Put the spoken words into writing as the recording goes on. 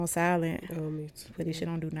On silent. Oh, me too. Put this shit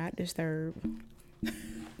on do not disturb.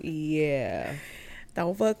 Yeah.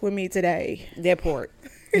 Don't fuck with me today. Deport.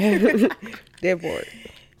 Deport.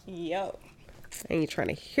 Yo. I ain't trying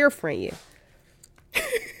to hear from you.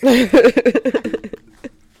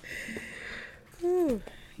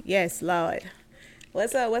 Yes, Lord.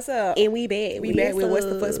 What's up? What's up? And we back. We back with What's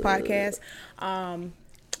the Fuss podcast.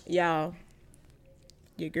 Y'all,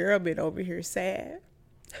 your girl been over here sad.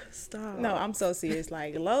 Stop. No, I'm so serious.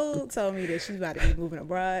 Like, Lo told me that she's about to be moving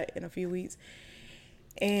abroad in a few weeks.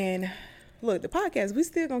 And look, the podcast, we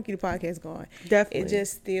still gonna keep the podcast going. Definitely. It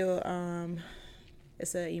just still,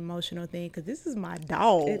 it's an emotional thing because this is my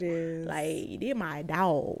dog. It is. Like, they're my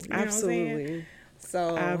dog. You know what I'm Absolutely. saying?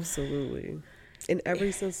 So Absolutely. In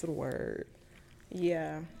every sense of the word.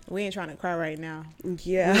 yeah, we ain't trying to cry right now.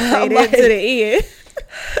 Yeah. Say that to the end.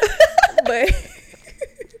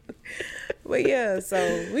 But yeah, so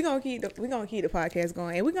we're gonna keep the podcast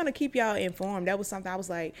going, and we're gonna keep y'all informed. That was something I was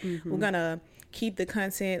like, we're gonna keep the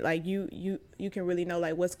content, like you can really know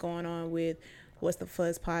like what's going on with What's the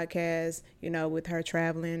Fuss podcast, you know, with her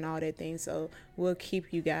traveling and all that thing. So we'll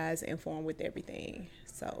keep you guys informed with everything.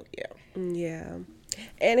 So Yeah.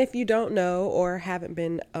 And if you don't know or haven't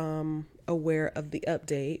been aware of the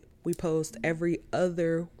update, we post every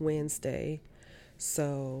other Wednesday.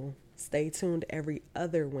 So stay tuned every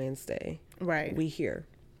other Wednesday. Right. We here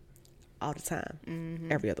all the time.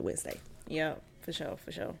 Every other Wednesday. Yeah, for sure.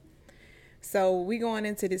 So we going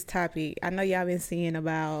into this topic. I know y'all been seeing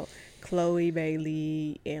about Chloe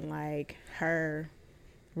Bailey and like her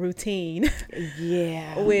routine.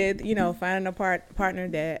 Yeah. With, you know, finding a partner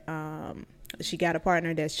that she got a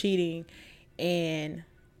partner that's cheating, and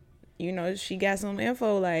you know she got some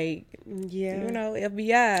info like, yeah, you know,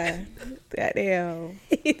 FBI, goddamn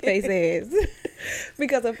face ass.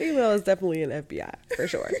 Because a female is definitely an FBI for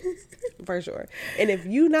sure. For sure. And if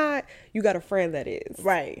you not, you got a friend that is.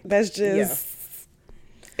 Right. That's just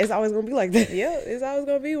it's always gonna be like that. Yeah, it's always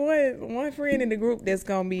gonna be one friend in the group that's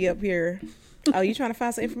gonna be up here. Oh, you trying to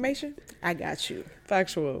find some information? I got you.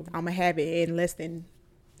 Factual. I'm gonna have it in less than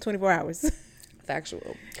 24 hours.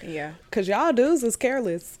 Factual. Yeah. Cause y'all dudes is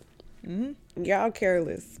careless. Y'all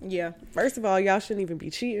careless. Yeah. First of all, y'all shouldn't even be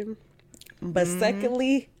cheating. But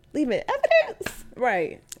secondly, leaving evidence.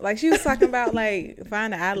 Right. Like she was talking about like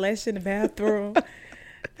finding eyelash in the bathroom.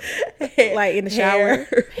 Like in the shower,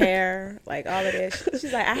 hair, like all of that.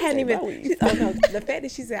 She's like, I hadn't even. The fact that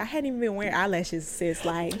she said I hadn't even been wearing eyelashes since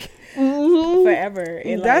like forever.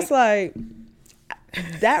 And that's like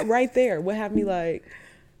that right there would have me like,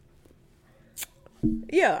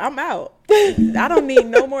 yeah, I'm out. I don't need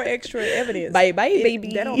no more extra evidence. Bye,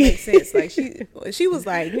 baby. That don't make sense. Like she was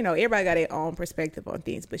like, you know, everybody got their own perspective on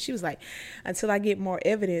things, but she was like, until I get more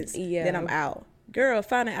evidence, then I'm out. Girl,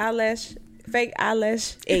 find an eyelash. Fake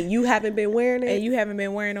eyelash, and you haven't been wearing it, and you haven't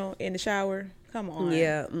been wearing them in the shower. Come on.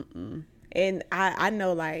 Yeah. And I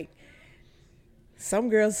know like some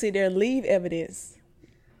girls sit there and leave evidence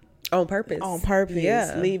on purpose.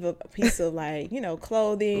 Yeah, leave a piece of like, you know,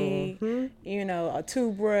 clothing, you know, a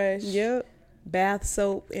toothbrush, bath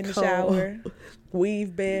soap in the shower,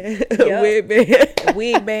 weave band,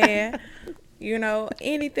 wig band. You know,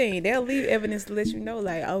 anything. They'll leave evidence to let you know,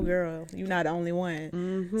 like, oh, girl, you're not the only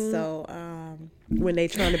one. So, when they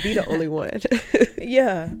trying to be the only one.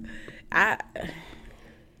 Yeah. I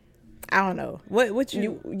don't know. What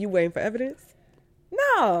you waiting for evidence?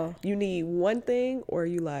 No. You need one thing, or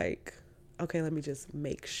you like, okay, let me just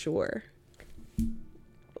make sure.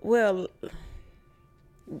 Well,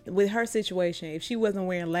 with her situation, if she wasn't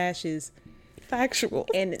wearing lashes, factual,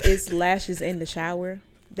 and it's lashes in the shower,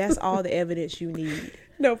 that's all the evidence you need.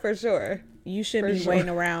 No, for sure. You shouldn't be waiting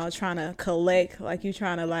around trying to collect, like you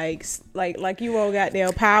trying to like you all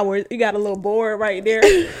goddamn power. You got a little board right there,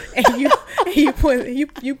 and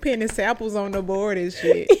you pinning samples on the board and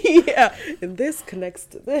shit. Yeah, and this connects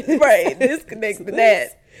to this. Right, this connects to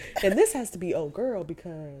that, and this has to be old girl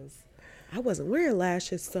because I wasn't wearing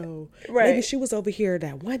lashes, so maybe she was over here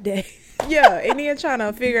that one day. Yeah, and then trying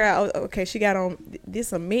to figure out, okay, she got on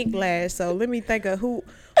this a mink lash, so let me think of who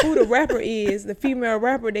the rapper is, the female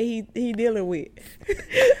rapper that he dealing with.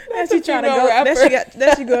 That she trying to go.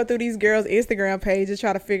 That she go through these girls' Instagram pages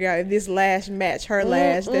try to figure out if this lash match her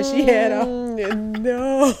lash that she had on.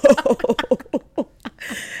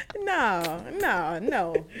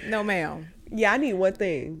 No, ma'am. Yeah, I need one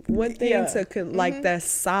thing to like that's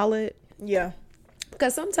solid. Yeah.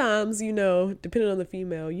 Because sometimes, you know, depending on the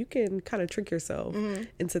female, you can kind of trick yourself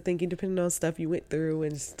into thinking, depending on stuff you went through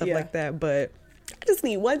and stuff like that. But I just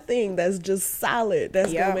need one thing that's just solid.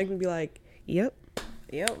 That's going to make me be like, yep,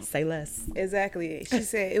 Yep. Say less. Exactly. She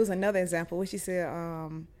said, it was another example where she said,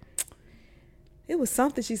 it was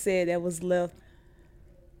something she said that was left.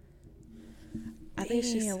 I think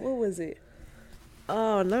she said, what was it?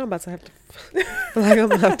 Oh, now I'm about to have to. like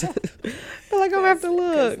I'm about to. Like I'm have to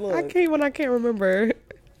look. I can't remember.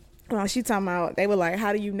 Well, she talking about, they were like,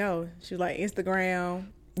 how do you know? She was like, Instagram,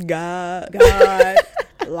 God,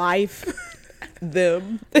 life,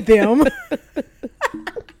 them. Hey,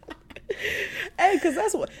 because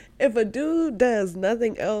that's what, if a dude does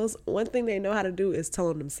nothing else, one thing they know how to do is tell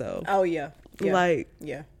on themselves. Oh yeah. Like,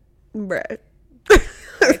 yeah, bruh.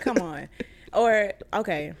 Like, come on. Or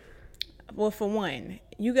okay, well, for one,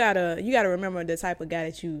 you gotta remember the type of guy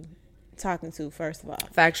that you talking to. First of all,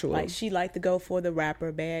 Factual. Like, she like to go for the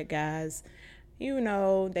rapper bad guys. You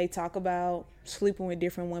know, they talk about sleeping with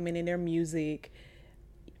different women in their music.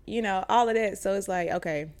 You know, all of that. So it's like,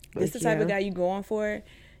 okay, this the type of guy you going for.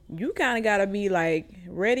 You kind of gotta be like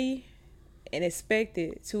ready and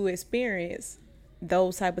expected to experience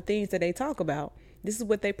those type of things that they talk about. This is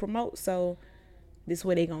what they promote, so this is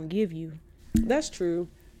what they gonna give you. That's true.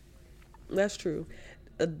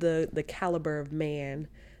 The caliber of man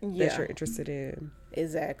that you're interested in.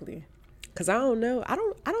 Exactly. Because I don't know. I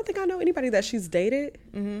don't think I know anybody that she's dated.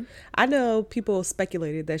 Mm-hmm. I know people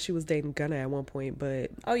speculated that she was dating Gunna at one point,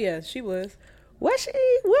 but oh yeah, she was. Was she?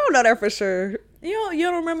 We don't know that for sure. You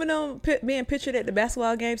don't remember them being pictured at the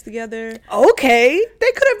basketball games together? Okay,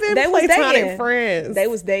 they could have been platonic friends. They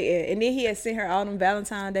was dating, and then he had sent her all them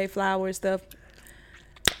Valentine's Day flowers stuff.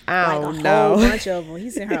 I like don't a know. whole bunch of them. He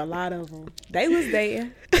sent her a lot of them. They was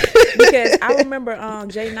dating because I remember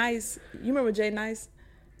Jay Nice. You remember Jay Nice?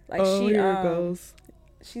 Like here it goes.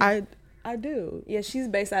 I do. Yeah, she's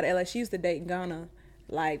based out of LA. She used to date Gunna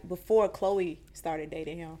like before Chloe started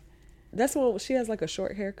dating him. That's when she has like a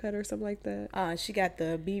short haircut or something like that. She got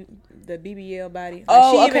the BBL body. Like,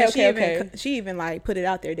 oh, okay. She even like put it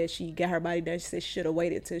out there that she got her body done. She said she should have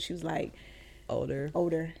waited till she was like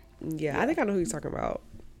older. Yeah, I think I know who you're talking about.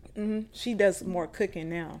 Mm-hmm. She does more cooking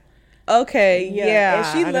now. Okay, yeah.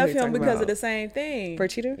 And she left him because of the same thing. For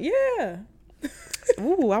cheating? Yeah.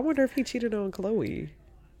 Ooh, I wonder if he cheated on Chloe.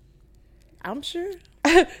 I'm sure.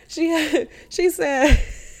 She said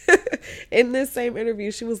in this same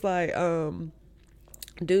interview, she was like,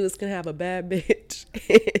 dudes can have a bad bitch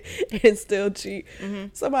and still cheat. Mm-hmm.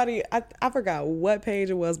 Somebody, I forgot what page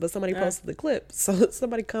it was, but somebody posted the clip. So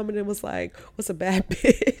somebody commented and was like, what's a bad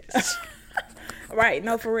bitch? Right.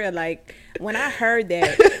 No, for real. Like, when I heard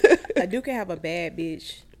that a dude can have a bad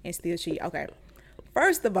bitch and still cheat. Okay.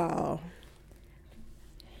 First of all,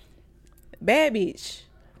 bad bitch.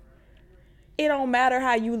 It don't matter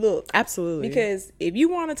how you look. Absolutely. Because if you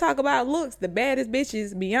want to talk about looks, the baddest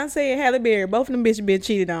bitches, Beyonce and Halle Berry, both of them bitches been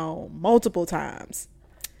cheated on multiple times.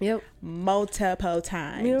 Yep. Multiple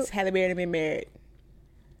times. Yep. Halle Berry been married,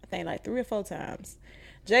 I think, like 3 or 4 times.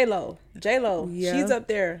 J-Lo, yeah. She's up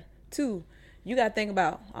there too. You got to think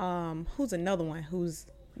about who's another one who's,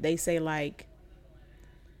 they say, like,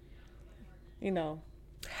 you know,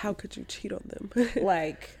 how could you cheat on them?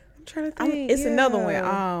 Like, I'm trying to think. It's another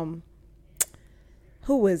one.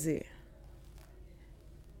 Who was it?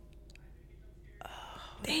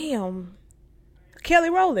 Damn. Kelly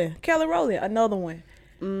Rowland, another one.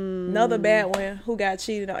 Another bad one who got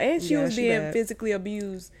cheated on. And she was being physically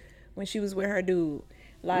abused when she was with her dude.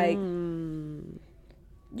 Like, you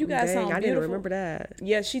got something beautiful. I didn't remember that.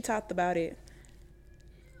 Yeah, she talked about it.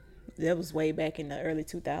 That was way back in the early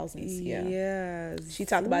 2000s. Yeah. Yes. She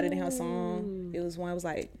talked about it in her song. It was one, it was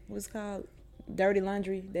like, what's it called? Dirty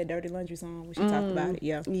Laundry. That Dirty Laundry song when she talked about it.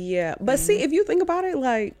 Yeah. Yeah. But see, if you think about it,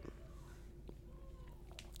 like,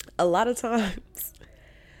 a lot of times,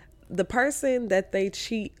 the person that they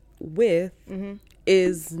cheat with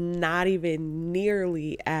is not even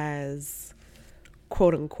nearly as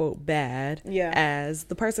quote unquote bad as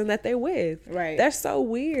the person that they're with. Right. That's so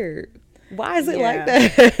weird. Why is it like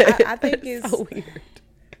that? I think it's so weird.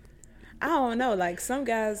 I don't know. Like, some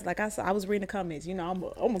guys, like I was reading the comments, you know, I'm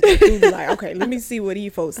gonna go through and be like, okay, let me see what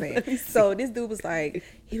these folks saying. So this dude was like,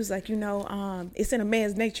 you know, it's in a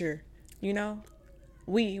man's nature, you know.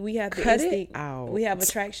 We have the instinct. We have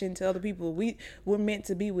attraction to other people. We're meant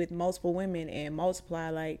to be with multiple women and multiply.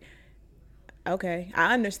 Like, okay,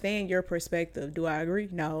 I understand your perspective. Do I agree?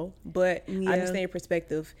 No, but I understand your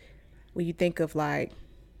perspective when you think of like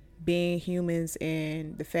being humans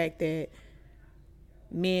and the fact that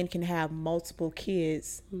men can have multiple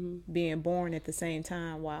kids being born at the same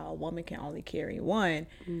time while a woman can only carry one.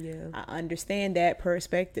 Yeah, I understand that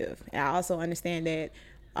perspective. And I also understand that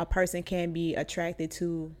a person can be attracted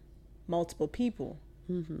to multiple people.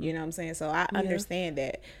 You know what I'm saying? So I understand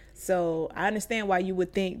that. So I understand why you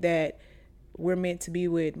would think that we're meant to be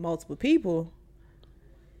with multiple people,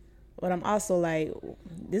 but I'm also like,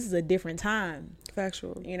 this is a different time.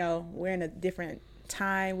 Factual. You know, we're in a different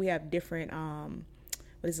time. We have different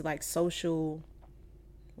what is it, like social,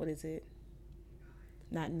 what is it,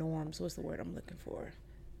 not norms, what's the word I'm looking for,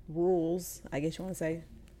 rules, I guess you want to say,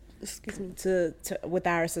 Excuse me. to with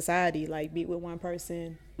our society, like be with one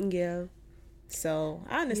person. Yeah. So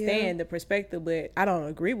I understand the perspective, but I don't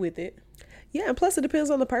agree with it. Yeah, and plus it depends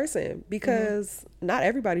on the person, because not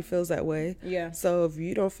everybody feels that way. Yeah. So if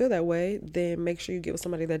you don't feel that way, then make sure you get with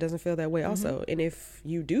somebody that doesn't feel that way also. And if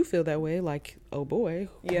you do feel that way, like, oh boy,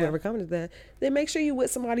 whoever commented that, then make sure you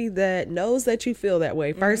with somebody that knows that you feel that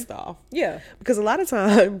way, first off. Yeah. Because a lot of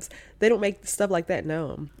times they don't make stuff like that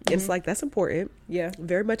known. It's like, that's important. Yeah.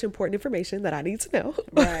 Very much important information that I need to know.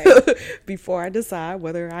 Right. Before I decide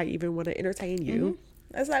whether I even want to entertain you.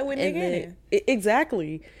 That's like with And nigga.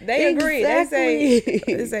 exactly. They agree. Exactly.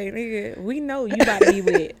 They say, nigga, we know you about to be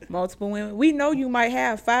with multiple women. We know you might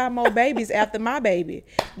have 5 more babies after my baby,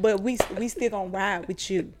 but we still gonna ride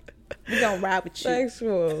with you. We gonna ride with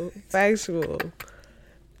you. Factual.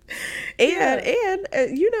 And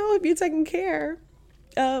you know, if you're taking care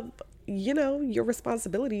of, you know, your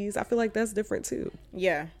responsibilities, I feel like that's different too.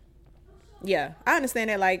 Yeah, I understand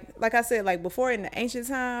that. Like I said, like before in the ancient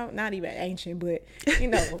time, not even ancient, but you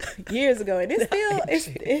know, years ago, and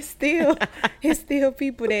it's still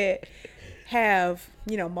people that have,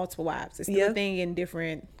 you know, multiple wives. It's still a thing in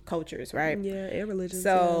different cultures, right? Yeah, and religions.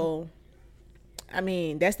 So, I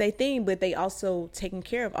mean, that's their thing, but they also taking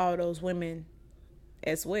care of all those women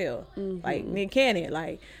as well. Like Nick Cannon,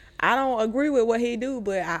 like I don't agree with what he do,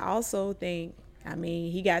 but I also think, I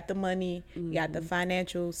mean, he got the money, he got the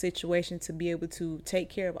financial situation to be able to take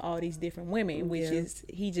care of all these different women, which is,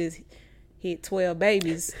 he just hit 12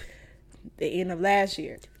 babies the end of last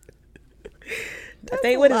year. I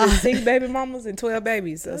think, what is it, 6 baby mamas and 12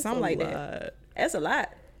 babies or something like that. That's a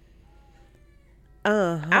lot.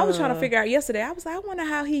 I was trying to figure out yesterday, I was like, I wonder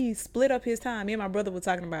how he split up his time. Me and my brother were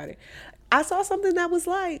talking about it. I saw something that was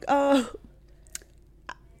like,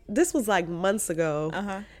 this was like months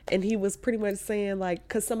ago, and he was pretty much saying, like,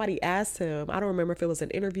 because somebody asked him, I don't remember if it was an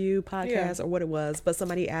interview, podcast, or what it was, but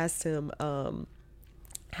somebody asked him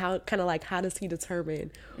how does he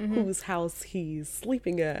determine whose house he's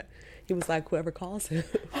sleeping at. He was like, whoever calls him.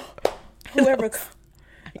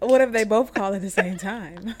 What if they both call at the same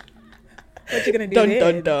time? What you gonna do? Dun,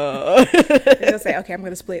 dun, dun. They'll say, okay, I'm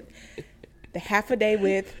gonna split the half a day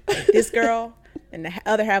with this girl and the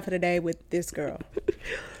other half of the day with this girl.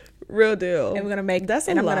 Real deal. And we're gonna make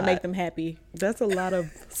I'm gonna make them happy. That's a lot of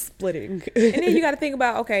splitting. And then you got to think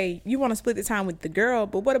about, okay, you want to split the time with the girl,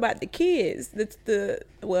 but what about the kids?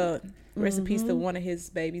 Rest in peace to one of his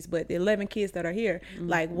babies, but the 11 kids that are here.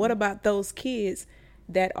 Like, what about those kids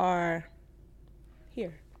that are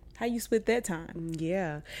here? How you split that time?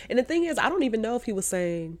 Yeah. And the thing is, I don't even know if he was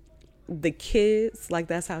saying the kids, like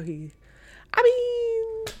that's how he, I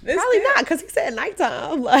mean, probably not, because he said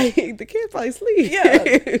nighttime. Like, the kids probably sleep. Yeah,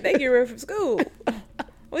 they get ready from school.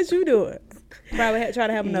 What you doing? Probably try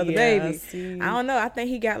to have another baby. I don't know. I think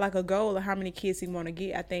he got like a goal of how many kids he want to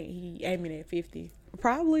get. I think he aiming at 50.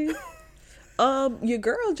 Probably. Your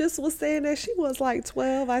girl just was saying that she was like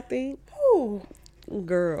 12, I think. Ooh.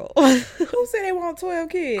 Girl. Who said they want 12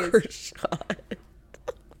 kids? Krishan.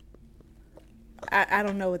 I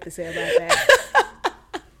don't know what to say about that.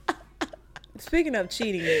 Speaking of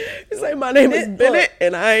cheating, you say my name is Bennett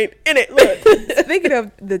and I ain't in it. Look, speaking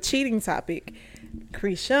of the cheating topic,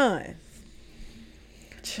 Krishan,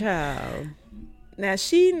 child. Now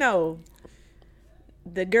she know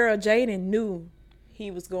the girl Jaden knew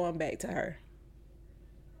he was going back to her,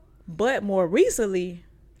 but more recently,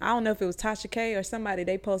 I don't know if it was Tasha K or somebody,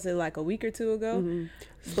 they posted like a week or two ago,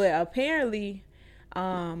 but apparently,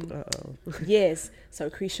 yes.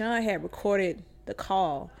 So Krishan had recorded the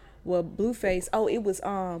call. Well, Blueface, it was,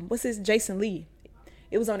 what's his, Jason Lee.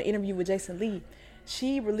 It was on an interview with Jason Lee.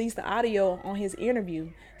 She released the audio on his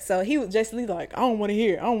interview. So Jason Lee like, I don't want to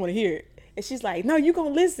hear it. And she's like, no, you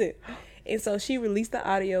gonna listen. And so she released the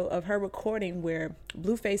audio of her recording where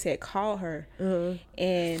Blueface had called her.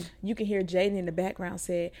 And you can hear Jaden in the background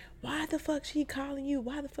said, why the fuck she calling you?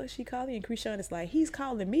 Why the fuck she calling you? And Krishan is like, he's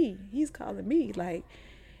calling me. Like,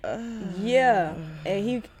 yeah.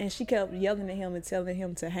 And she kept yelling at him and telling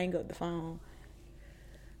him to hang up the phone.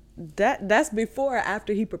 That's before or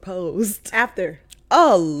after he proposed? After.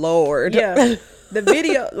 Oh Lord. Yeah. The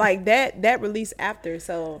video like that released after.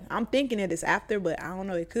 So I'm thinking it is after, but I don't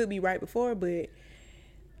know. It could be right before, but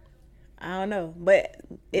I don't know. But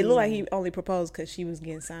it looked like he only proposed because she was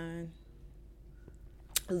getting signed.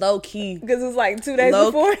 Low key. Because it's like 2 days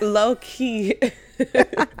before. Low key.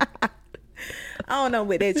 I don't know,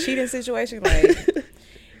 with that cheating situation, like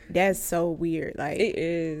that's so weird. Like It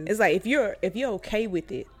is. it's like if you're okay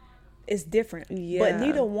with it, it's different. Yeah. But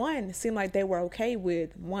neither one seemed like they were okay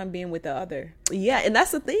with one being with the other. Yeah, and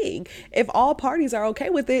that's the thing. If all parties are okay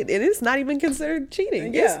with it, it is not even considered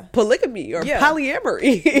cheating. Yeah. It's polygamy or Yeah.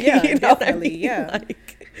 polyamory. Yeah, you know what I definitely. mean? Yeah.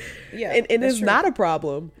 Like, Yeah. and that's it's true. not a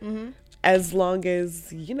problem as long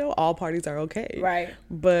as, you know, all parties are okay. Right.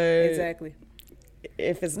 But Exactly.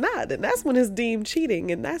 if it's not, then that's when it's deemed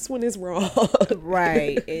cheating, and that's when it's wrong.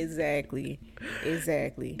 Right. Exactly.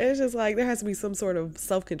 It's just like there has to be some sort of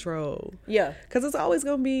self-control. Yeah. Because it's always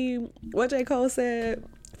going to be what J. Cole said,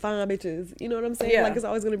 fine bitches. You know what I'm saying? Yeah. Like, it's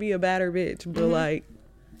always going to be a badder bitch. But, like,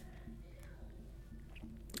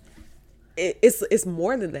 it's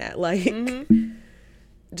more than that. Like,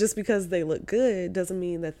 just because they look good doesn't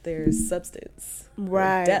mean that there's substance.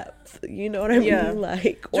 Right. Or depth. You know what I Yeah. mean?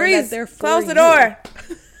 Like, or Drees, that they're for close the you. door.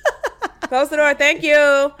 Close the door. Thank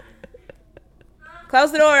you.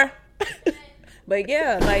 Close the door. But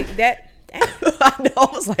yeah, like that. I know. I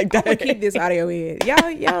was like, I'm gonna that. keep this audio in. Y'all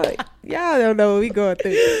don't know what we going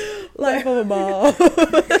through. Life of a mom.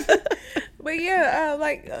 But yeah,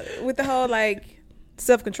 with the whole like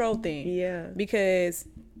self-control thing. Yeah. Because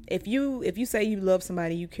if you say you love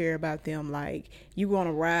somebody, you care about them, like you want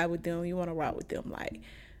to ride with them, you want to rock with them, like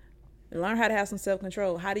learn how to have some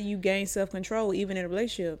self-control. How do you gain self-control even in a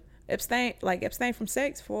relationship? Abstain from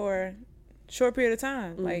sex for a short period of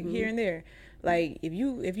time, like here and there. Like if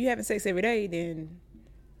you having sex every day, then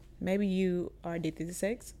maybe you are addicted to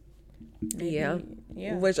sex. Maybe,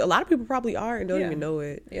 yeah. Which a lot of people probably are and don't even know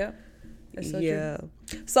it. Yeah. That's so yeah.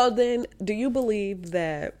 So then, do you believe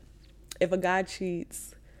that if a guy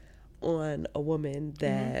cheats on a woman,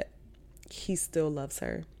 that he still loves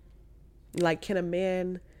her? Like, can a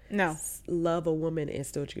man No. love a woman and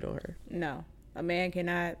still cheat on her? No. A man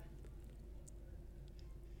cannot.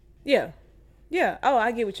 Yeah. Yeah. Oh,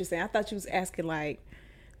 I get what you're saying. I thought you was asking, like,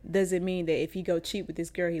 does it mean that if he go cheat with this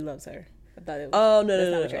girl, he loves her? I thought it was. Oh, no, that's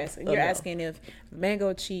no, not no, what you're no. asking. Oh, You're no. asking if a man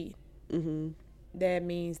go cheat, that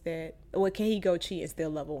means that, well, can he go cheat and still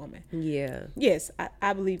love a woman? Yeah. Yes,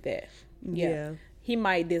 I believe that. Yeah. He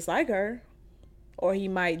might dislike her, or he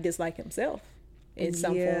might dislike himself in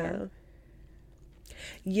some form.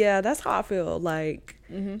 Yeah, that's how I feel. Like,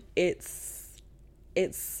 it's,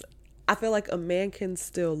 I feel like a man can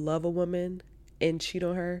still love a woman and cheat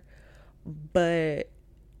on her, but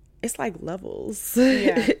it's like levels.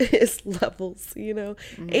 Yeah. It's levels, you know?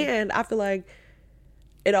 And I feel like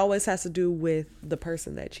it always has to do with the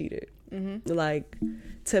person that cheated. Like,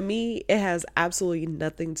 to me, it has absolutely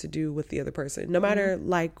nothing to do with the other person, no matter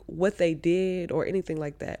like what they did or anything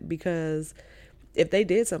like that. Because if they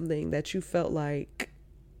did something that you felt like,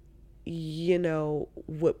 you know,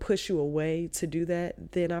 would push you away to do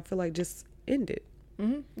that, then I feel like just end it.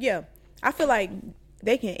 Yeah, I feel like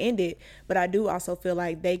they can end it, but I do also feel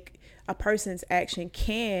like a person's action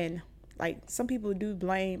can, like, some people do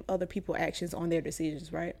blame other people's actions on their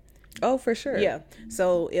decisions, right? Oh, for sure. Yeah.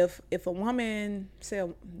 So if a woman, say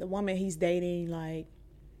the woman he's dating, like,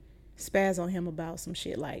 spaz on him about some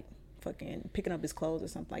shit, like fucking picking up his clothes or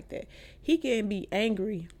something like that, he can be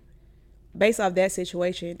angry based off that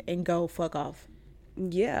situation and go fuck off.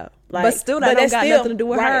 Yeah. Like, but still, that don't got nothing to do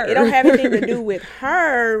with her. It don't have anything to do with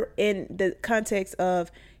her in the context of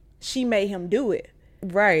she made him do it.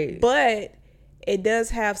 Right. But it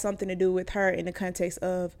does have something to do with her in the context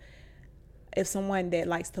of if someone that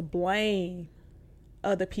likes to blame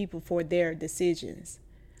other people for their decisions.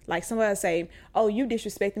 Like somebody say, oh, you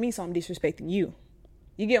disrespecting me, so I'm disrespecting you.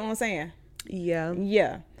 You get what I'm saying? Yeah.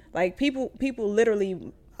 Yeah. Like people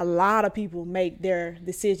literally, a lot of people make their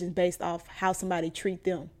decisions based off how somebody treat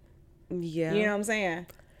them. Yeah. You know what I'm saying?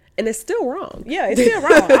 And it's still wrong. Yeah, it's still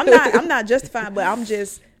wrong. I'm not justifying, but I'm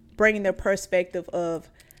just bringing the perspective of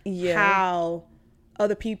how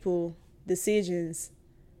other people decisions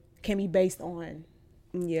can be based on.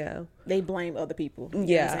 Yeah. They blame other people. You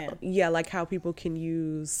know what I'm saying? Yeah, like how people can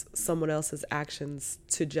use someone else's actions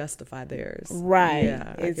to justify theirs. Right.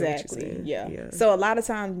 Yeah, exactly. Yeah. So a lot of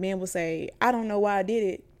times men will say, I don't know why I did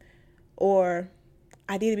it, or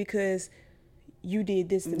I did it because you did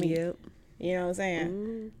this to me. Yep. You know what I'm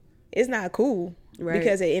saying? It's not cool. Right.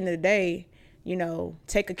 Because at the end of the day, you know,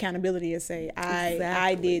 take accountability and say,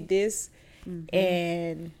 I did this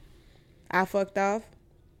and I fucked off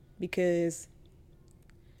because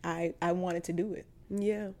I wanted to do it.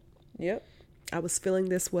 Yeah. Yep. I was feeling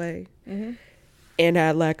this way and I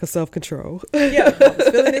had lack of self-control. Yeah. I was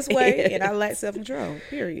feeling this way and I lacked self-control.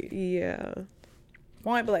 Period. Yeah.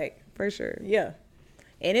 Point blank. For sure. Yeah.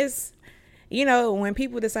 And it's, you know, when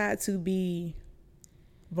people decide to be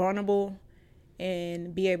vulnerable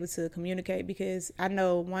and be able to communicate, because I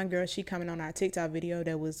know one girl, she coming on our TikTok video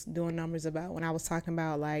that was doing numbers about when I was talking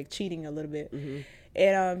about like cheating a little bit. Mm-hmm.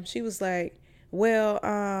 And she was like, well,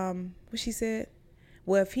 what she said?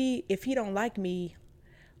 Well, if he don't like me,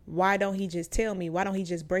 why don't he just tell me? Why don't he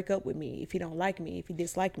just break up with me if he don't like me, if he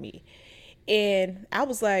dislike me? And I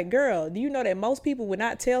was like, girl, do you know that most people would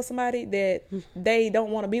not tell somebody that they don't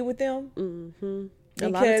want to be with them? Mm-hmm. A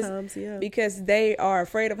lot of times, yeah. Because they are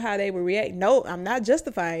afraid of how they will react. No, I'm not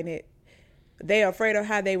justifying it. They are afraid of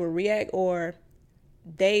how they will react, or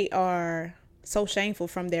they are so shameful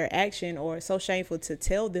from their action, or so shameful to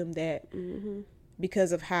tell them that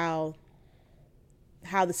because of how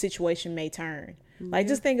the situation may turn. Like,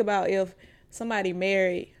 just think about if somebody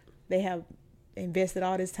married, they have invested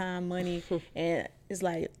all this time, money, and it's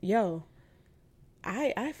like, yo,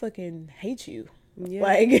 I fucking hate you. Yeah.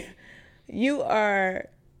 Like, you are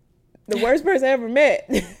the worst person I ever met.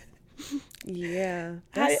 Yeah.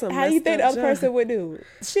 How do you think the other person would do?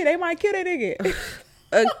 Shit, they might kill that nigga.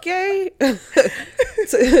 Okay.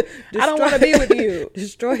 I don't want to be with you.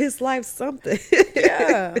 Destroy his life, something.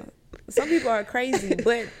 Yeah. Some people are crazy,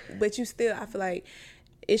 but you still, I feel like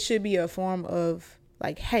it should be a form of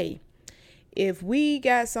like, hey, if we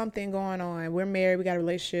got something going on, we're married, we got a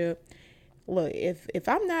relationship, look, if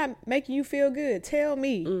I'm not making you feel good, tell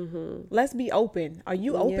me. Mm-hmm. Let's be open. Are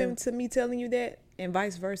you open to me telling you that? And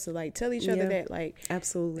vice versa. Like, tell each other that, like,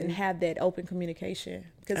 absolutely, and have that open communication.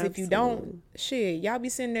 Because if you don't, shit, y'all be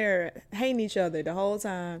sitting there hating each other the whole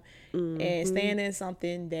time and staying in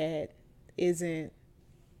something that isn't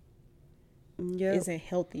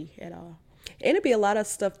healthy at all. And it'd be a lot of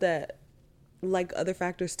stuff that, like, other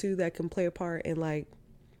factors too that can play a part in, like,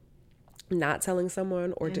 not telling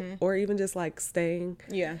someone or even just like staying.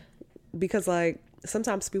 Yeah. Because like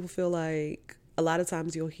sometimes people feel like, a lot of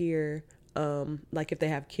times you'll hear like if they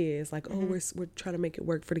have kids, like, oh, we're trying to make it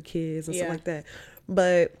work for the kids and stuff like that.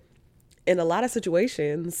 But in a lot of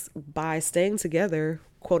situations, by staying together,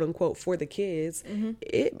 quote unquote, for the kids,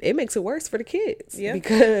 it makes it worse for the kids. Yeah.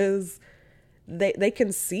 Because they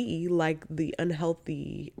can see like the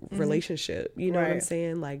unhealthy relationship. You know what I'm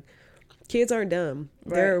saying? Like, kids aren't dumb.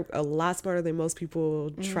 Right. They're a lot smarter than most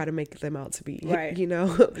people try to make them out to be. Right. You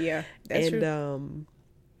know? Yeah, that's true.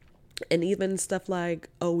 And even stuff like,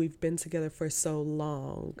 oh, we've been together for so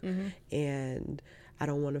long and I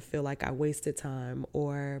don't want to feel like I wasted time,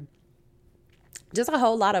 or just a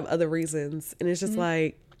whole lot of other reasons. And it's just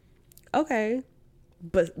like, okay,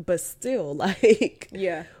 but still, like,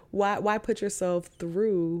 yeah, why put yourself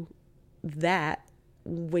through that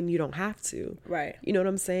when you don't have to? Right. You know what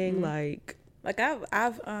I'm saying? Like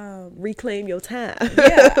I've reclaim your time.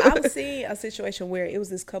 Yeah, I've seen a situation where it was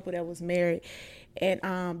this couple that was married, and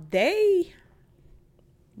they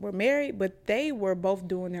were married, but they were both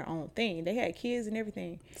doing their own thing. They had kids and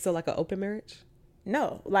everything. So like an open marriage?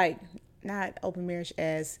 No, like not open marriage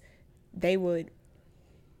as they would.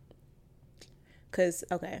 Cause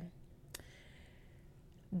okay,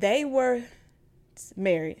 they were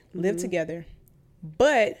married, lived together,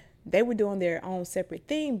 but they were doing their own separate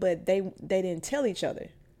thing, but they didn't tell each other.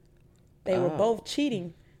 They were both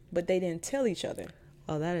cheating, but they didn't tell each other.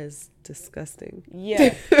 Oh, that is disgusting.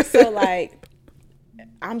 Yeah. So like,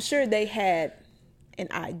 I'm sure they had an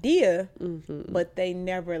idea, but they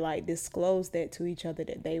never like disclosed that to each other,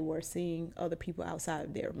 that they were seeing other people outside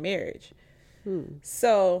of their marriage.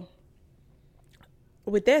 So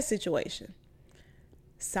with that situation,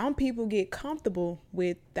 some people get comfortable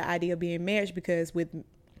with the idea of being married because with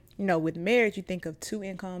marriage, you think of two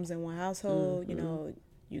incomes in one household. You know,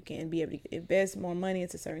 you can be able to invest more money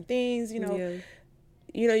into certain things.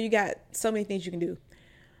 You got so many things you can do.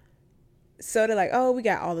 So they're like, oh, we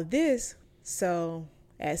got all of this. So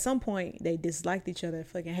at some point, they disliked each other,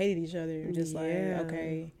 fucking hated each other. Just like,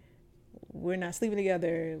 okay, we're not sleeping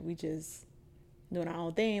together. We just doing our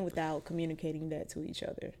own thing without communicating that to each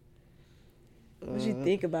other. What do you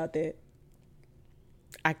think about that?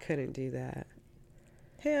 I couldn't do that.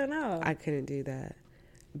 Hell no. I couldn't do that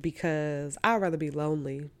because I'd rather be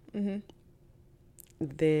lonely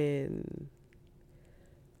than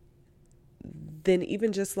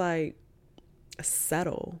even just like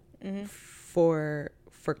settle for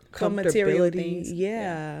comfortability.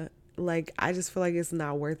 Yeah. Like, I just feel like it's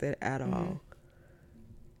not worth it at all.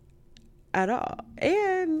 At all.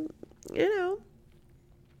 And,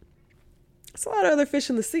 it's a lot of other fish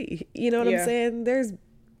in the sea. You know what I'm saying? There's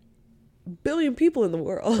billion people in the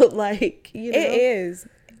world. Like, It is.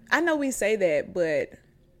 I know we say that, but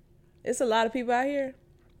it's a lot of people out here,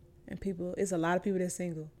 and it's a lot of people that's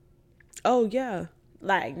single. Oh yeah.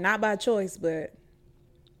 Like, not by choice, but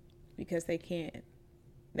because they can't.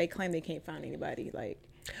 They claim they can't find anybody. Like,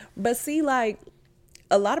 but see, like,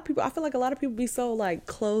 a lot of people, I feel like a lot of people be so, like,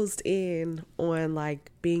 closed in on,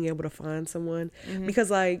 like, being able to find someone because,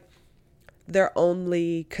 like, they're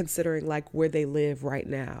only considering, like, where they live right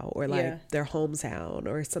now or, like, their hometown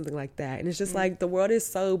or something like that. And it's just, like, the world is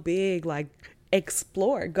so big, like,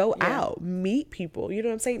 explore, go out, meet people, you know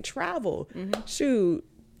what I'm saying? Travel. Shoot,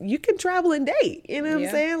 you can travel and date, you know what I'm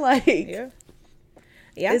saying? Like,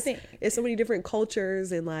 I think it's so many different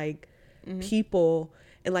cultures and, like, people,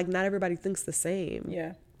 and, like, not everybody thinks the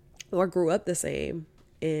same or grew up the same.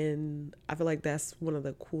 And I feel like that's one of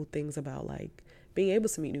the cool things about, like, being able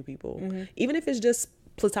to meet new people, even if it's just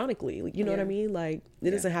platonically, you know what I mean? Like,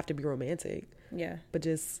 it doesn't have to be romantic, but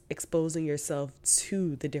just exposing yourself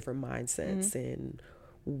to the different mindsets and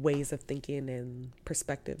ways of thinking and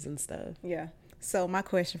perspectives and stuff. So my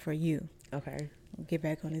question for you, get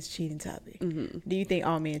back on this cheating topic. Do you think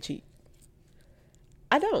all men cheat?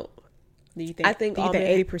 I don't. Do you think? I think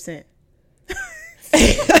 80%.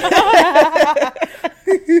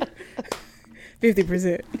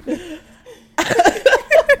 50%.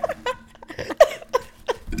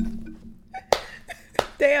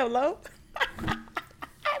 Damn, low.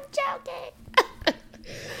 I'm joking.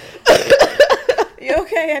 You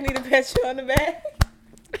okay? I need to pat you on the back.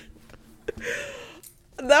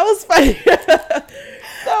 That was funny. That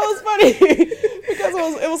was funny because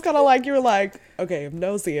it was kind of like you were like, okay, if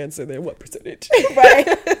no's the answer, then what percentage? Right.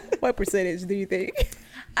 What percentage do you think?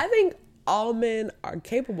 I think all men are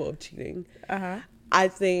capable of cheating. I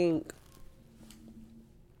think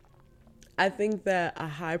that a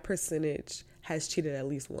high percentage has cheated at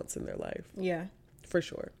least once in their life. Yeah. For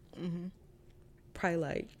sure. Probably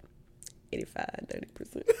like 85,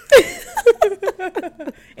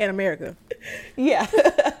 90%. In America. Yeah.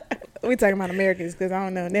 We're talking about Americans because I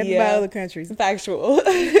don't know nothing about other countries. Factual.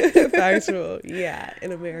 Factual. Yeah.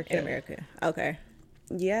 In America. In America. Okay.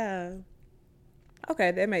 Yeah.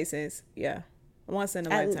 Okay, that makes sense. Yeah. Once in a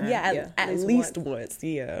lifetime. Yeah, at least once.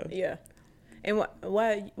 Yeah. Yeah. And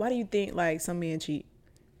why do you think, like, some men cheat?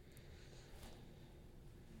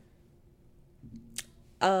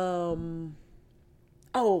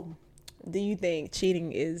 Do you think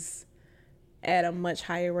cheating is at a much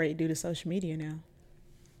higher rate due to social media now?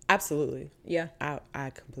 Absolutely. Yeah.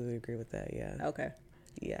 I completely agree with that. Yeah. Okay.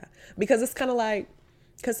 Yeah. Because it's kind of like,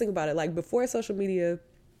 because think about it, like, before social media,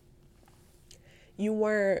 you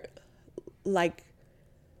weren't, like,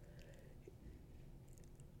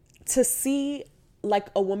 to see, like,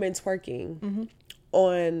 a woman twerking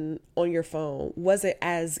on your phone wasn't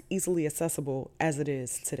as easily accessible as it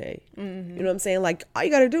is today. You know what I'm saying? Like, all you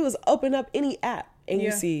gotta do is open up any app and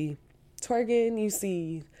you see twerking, you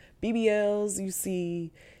see BBLs, you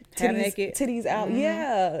see titties out,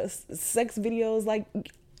 sex videos, like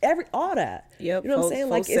all that. Yep. You know what I'm saying?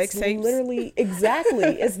 Like, it's literally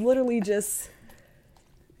it's literally just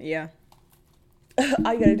all you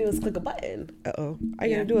gotta do is click a button. All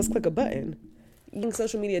you gotta do is click a button. I think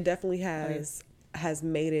social media definitely has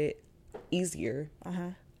made it easier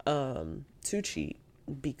to cheat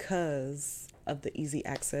because of the easy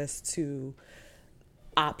access to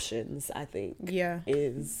options. I think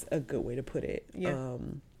is a good way to put it.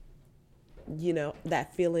 You know,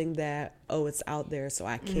 that feeling that, it's out there, so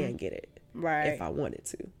I can get it if I wanted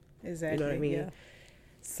to. Exactly. You know what I mean?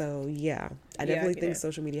 So I definitely think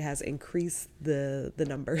social media has increased the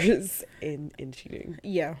numbers in cheating.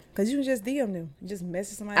 Yeah, because you can just DM them, you just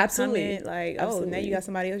message somebody, comment, like, now you got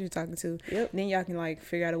somebody else you're talking to. Yep. Then y'all can, like,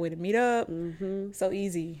 figure out a way to meet up. So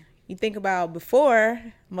easy. You think about before,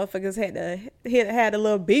 motherfuckers had a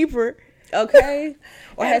little beeper. Okay.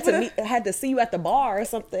 Or had to see you at the bar or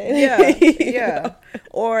something. Yeah.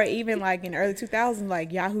 Or even, like, in the early 2000s,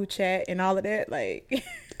 like Yahoo Chat and all of that, like.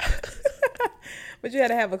 But you had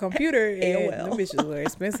to have a computer, and them bitches were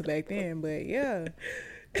expensive back then, but yeah.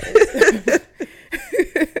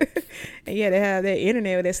 And you had to have that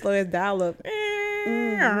internet with that slow ass dial-up. Oh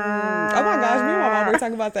my gosh, me and my mom were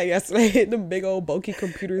talking about that yesterday. The big old bulky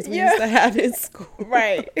computers we used to have in school.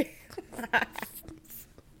 Right.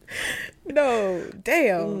 No,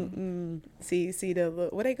 damn. See the,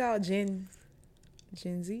 what they call Gen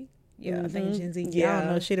Z? Yeah, I think Gen Z. Yeah, I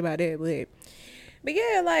don't know shit about that, but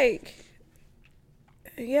yeah, like,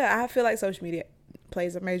 I feel like social media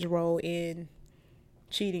plays a major role in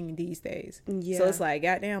cheating these days. Yeah. So it's like,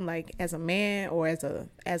 goddamn, like, as a man or as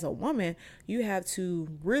a woman, you have to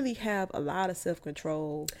really have a lot of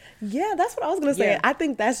self-control. Yeah, that's what I was gonna say. I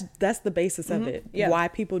think that's the basis of it. Yeah. Why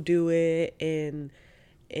people do it, and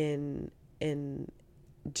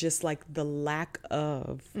just, like, the lack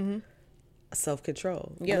of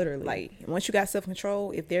self-control. Yeah, Literally. like once you got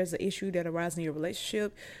self-control, if there's an issue that arises in your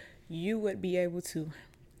relationship, you would be able to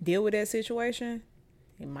deal with that situation.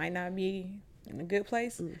 It might not be in a good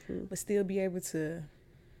place, but still be able to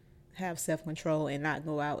have self-control and not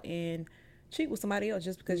go out and cheat with somebody else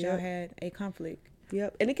just because y'all had a conflict.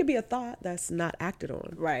 Yep. And it could be a thought that's not acted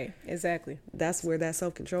on. Right. Exactly. That's where that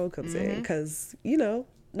self-control comes in. Because, you know,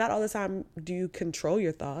 not all the time do you control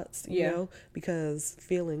your thoughts, you know, because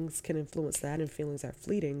feelings can influence that and feelings are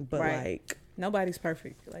fleeting. But like, nobody's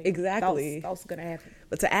perfect. Like, exactly. Thoughts gonna happen.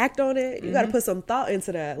 But to act on it, you got to put some thought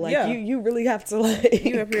into that. Like, you really have to, like,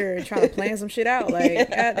 you up here trying to plan some shit out. Like,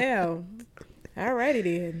 goddamn. Alrighty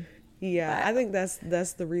then. Yeah, I think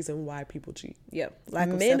that's the reason why people cheat. Yep.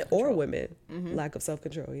 Men or women. Lack of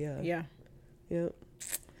self-control. Yeah. Yeah. Yep.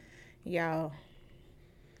 Y'all.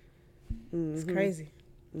 It's crazy.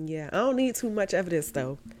 Yeah. I don't need too much evidence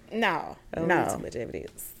though. No. I don't need too much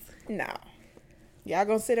evidence. No. Y'all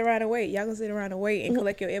gonna sit around and wait. Y'all gonna sit around and wait and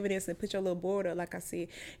collect your evidence and put your little board up. Like I said,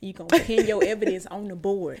 you gonna pin your evidence on the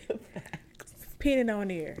board. Pin it on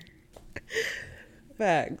there.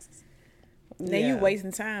 Facts. Now you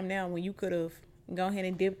wasting time now when you could have gone ahead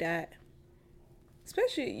and dipped out.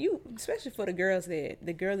 Especially for the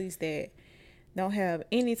girlies that don't have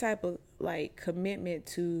any type of like commitment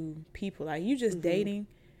to people. Like you just dating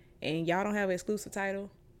and y'all don't have an exclusive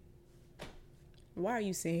title. Why are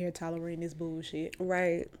you sitting here tolerating this bullshit?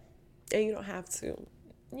 Right. And you don't have to.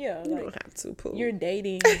 Yeah. You don't have to. Poo. You're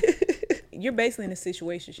dating. You're basically in a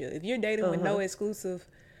situationship. If you're dating with no exclusive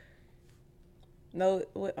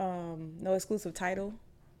title,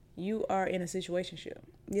 you are in a situationship.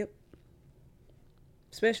 Yep.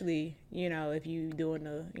 Especially, you know, if you doing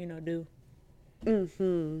the, you know, you're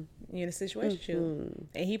in a situationship.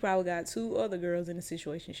 And he probably got 2 other girls in a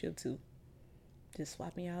situationship too. Just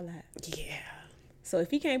swapping y'all out. Yeah. So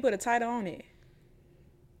if he can't put a title on it,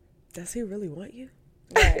 does he really want you?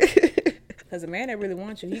 Right. Because a man that really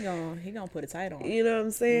wants you, he gonna put a title on it. You know what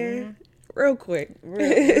I'm saying? Real quick.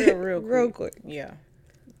 Real quick. Yeah.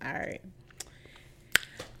 All right.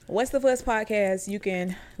 What's the Fuss podcast? You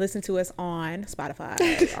can listen to us on Spotify,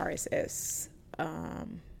 RSS,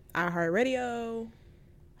 iHeartRadio,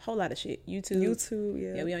 whole lot of shit. YouTube,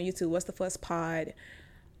 yeah. Yeah, we on YouTube. What's the Fuss pod?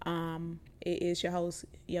 It is your host,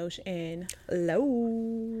 Yosh, and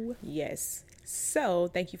hello. Yes. So,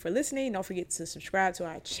 thank you for listening. Don't forget to subscribe to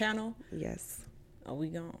our channel. Yes. Oh, we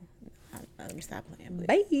gone. Let me stop playing.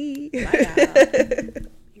 Bye. Bye, y'all.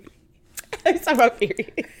 I'm talking about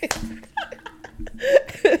period.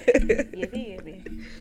 You did.